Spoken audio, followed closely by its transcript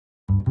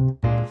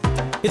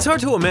It's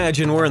hard to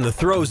imagine we're in the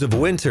throes of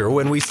winter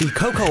when we see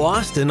Coco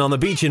Austin on the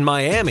beach in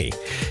Miami.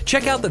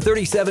 Check out the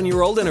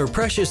 37-year-old and her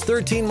precious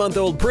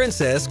 13-month-old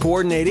princess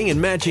coordinating in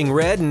matching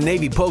red and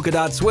navy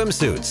polka-dot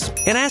swimsuits.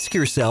 And ask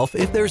yourself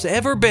if there's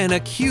ever been a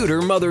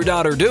cuter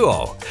mother-daughter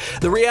duo.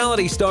 The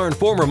reality star and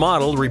former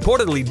model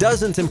reportedly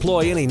doesn't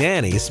employ any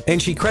nannies, and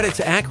she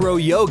credits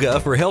acro-yoga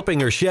for helping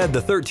her shed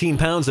the 13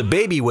 pounds of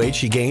baby weight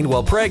she gained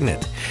while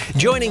pregnant.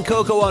 Joining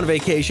Coco on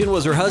vacation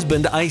was her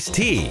husband,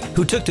 Ice-T,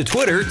 who took to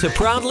Twitter to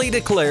proudly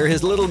declare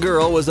his little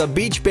girl was a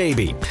beach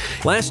baby.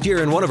 Last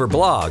year in one of her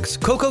blogs,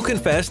 Coco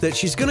confessed that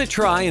she's going to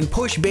try and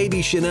push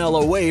baby Chanel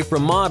away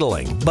from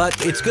modeling,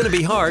 but it's going to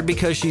be hard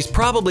because she's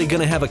probably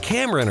going to have a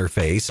camera in her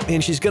face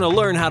and she's going to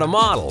learn how to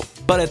model.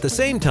 But at the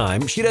same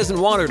time, she doesn't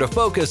want her to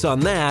focus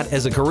on that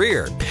as a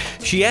career.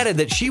 She added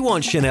that she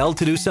wants Chanel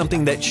to do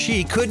something that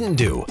she couldn't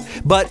do.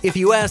 But if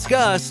you ask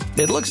us,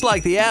 it looks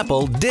like the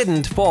apple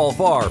didn't fall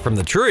far from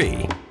the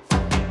tree.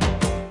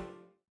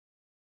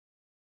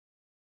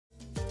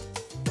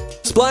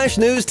 Splash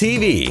News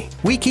TV.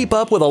 We keep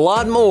up with a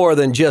lot more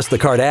than just the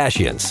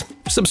Kardashians.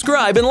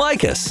 Subscribe and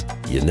like us.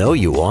 You know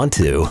you want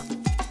to.